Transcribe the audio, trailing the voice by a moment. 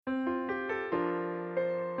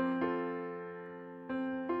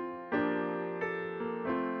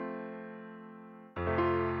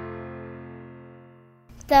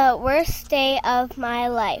The Worst Day of My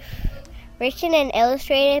Life, written and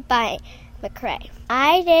illustrated by McRae's.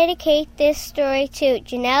 I dedicate this story to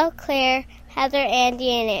Janelle, Claire, Heather, Andy,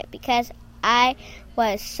 and Aunt because I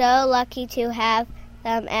was so lucky to have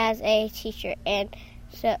them as a teacher and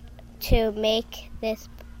so to make this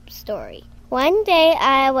story. One day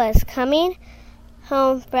I was coming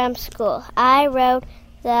home from school. I rode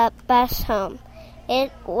the bus home. It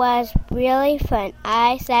was really fun.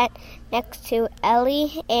 I sat next to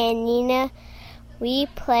Ellie and Nina. We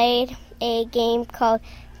played a game called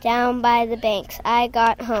Down by the Banks. I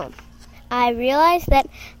got home. I realized that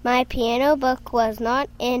my piano book was not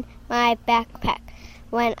in my backpack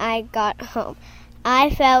when I got home.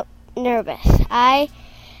 I felt nervous. I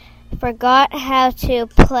forgot how to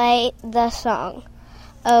play the song,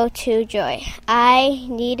 Oh to Joy. I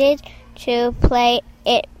needed to play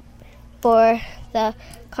it for the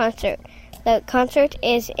concert. The concert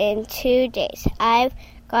is in 2 days. I've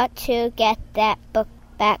got to get that book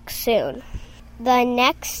back soon. The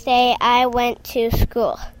next day I went to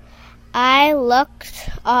school. I looked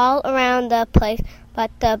all around the place,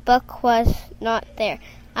 but the book was not there.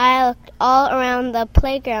 I looked all around the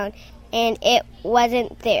playground, and it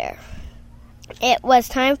wasn't there. It was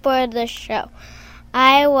time for the show.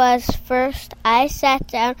 I was first. I sat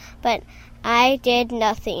down, but I did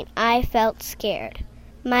nothing. I felt scared.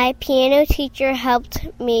 My piano teacher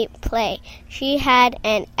helped me play. She had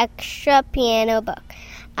an extra piano book.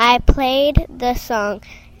 I played the song.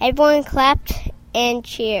 Everyone clapped and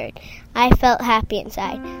cheered. I felt happy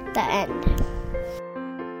inside. The end.